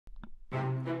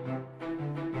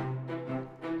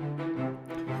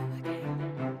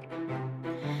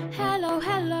Hello,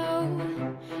 hello,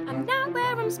 I'm not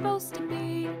where I'm supposed to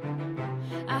be.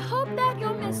 I hope that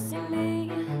you're missing me,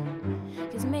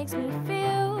 'cause it makes me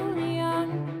feel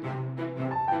young.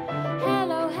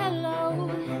 Hello, hello,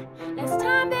 last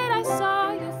time that I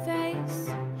saw your face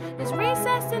was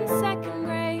recess in 2nd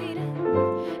grade,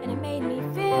 and it made me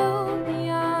feel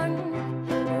young.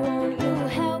 Won't you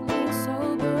help me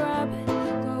sober up?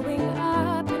 Growing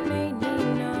up, it made me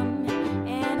numb,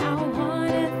 and I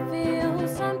wanna feel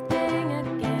something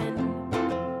again.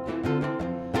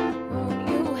 Won't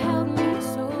you help me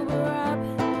sober up?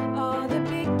 All the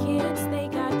big kids, they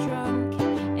got drunk,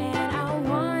 and I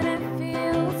wanna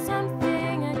feel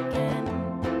something again.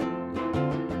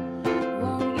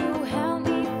 Won't you help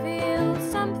me feel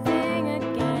something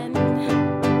again?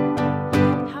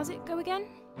 How's it go again?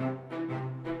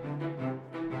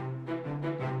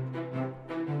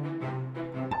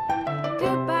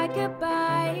 Goodbye,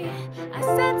 goodbye, I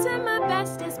said to my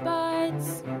bestest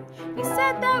buds. We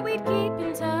said that we'd keep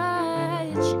in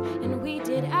touch, and we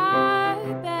did our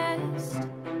best.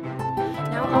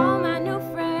 Now all my new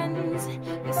friends,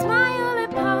 we smile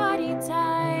at party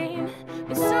time,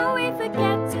 but soon we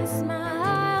forget to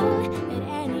smile at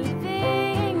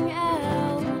anything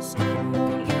else.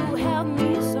 Won't you help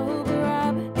me sober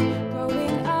up?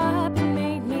 Growing up, it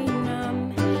made me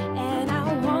numb, and I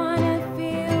wanna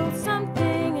feel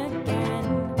something again.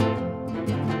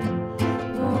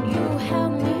 Won't you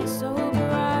help me sober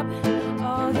up?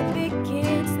 All the big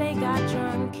kids, they got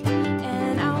drunk,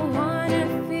 and I wanna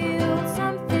feel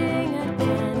something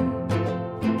again.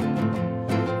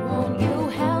 Won't you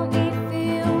help me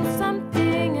feel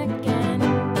something again?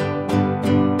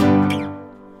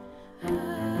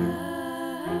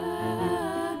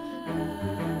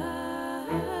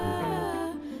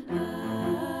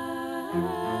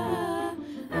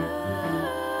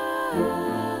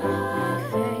 My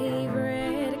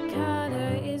favorite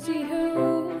color is you.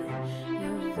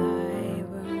 You're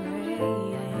vibrating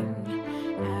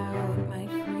out my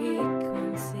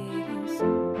frequencies.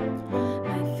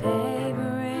 My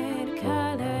favorite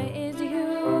color is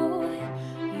you.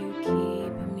 You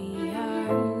keep me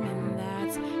young, and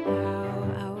that's how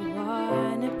I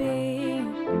wanna be.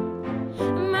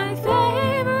 My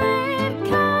favorite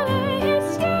color is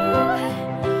you.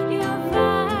 You're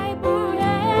vibrating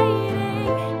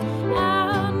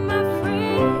out my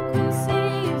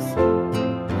frequencies.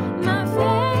 My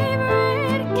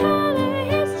favorite color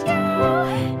is you.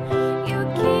 You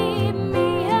keep me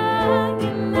young,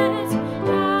 and that's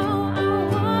how I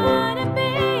wanna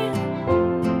be.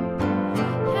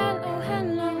 Hello,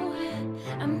 hello,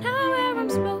 I'm not where I'm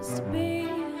supposed to be.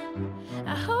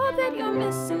 I hope that you're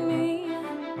missing me,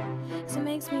 'cause it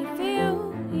makes me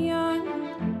feel young.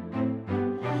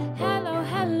 Hello,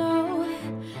 hello,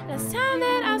 last time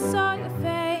that I saw your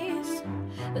face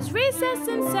was recess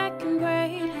in 2nd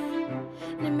grade,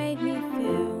 and it made me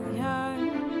feel young,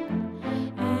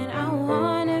 and I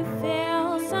wanna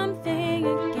feel something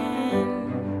again.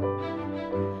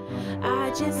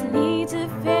 I just need to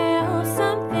feel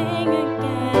something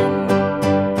again.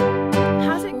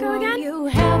 How's it go again? You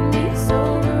help me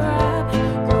sober up.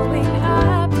 Growing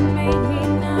up, it made me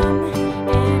numb,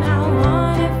 and I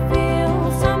wanna feel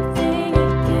something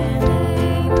again.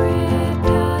 Favorite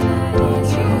color is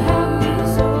you. Help me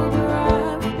sober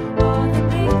up. All the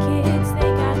big kids, they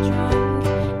got drunk,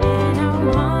 and I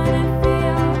wanna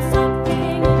feel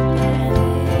something again.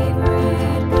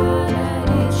 Favorite color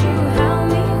is you. Help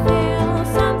me feel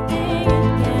something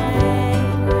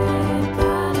again. Favorite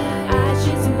color, I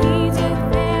just need to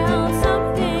feel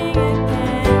something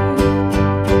again.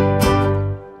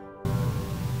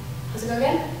 How's it go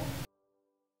again?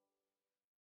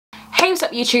 Hey, what's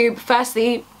up YouTube?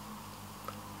 Firstly,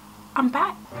 I'm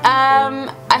back.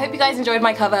 I hope you guys enjoyed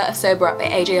my cover of Sober Up by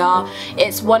AJR.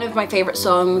 It's one of my favourite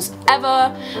songs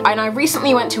ever, and I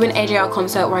recently went to an AJR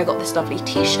concert where I got this lovely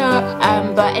t-shirt.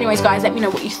 But anyways guys, let me know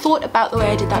what you thought about the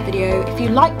way I did that video. If you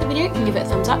liked the video, you can give it a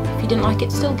thumbs up. If you didn't like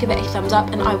it, still give it a thumbs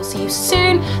up, and I will see you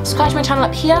soon. Subscribe to my channel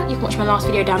up here. You can watch my last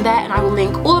video down there, and I will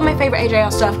link all of my favourite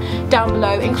AJR stuff down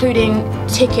below, including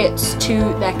tickets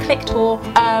to their Click tour.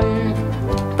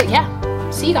 But yeah,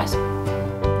 see you guys.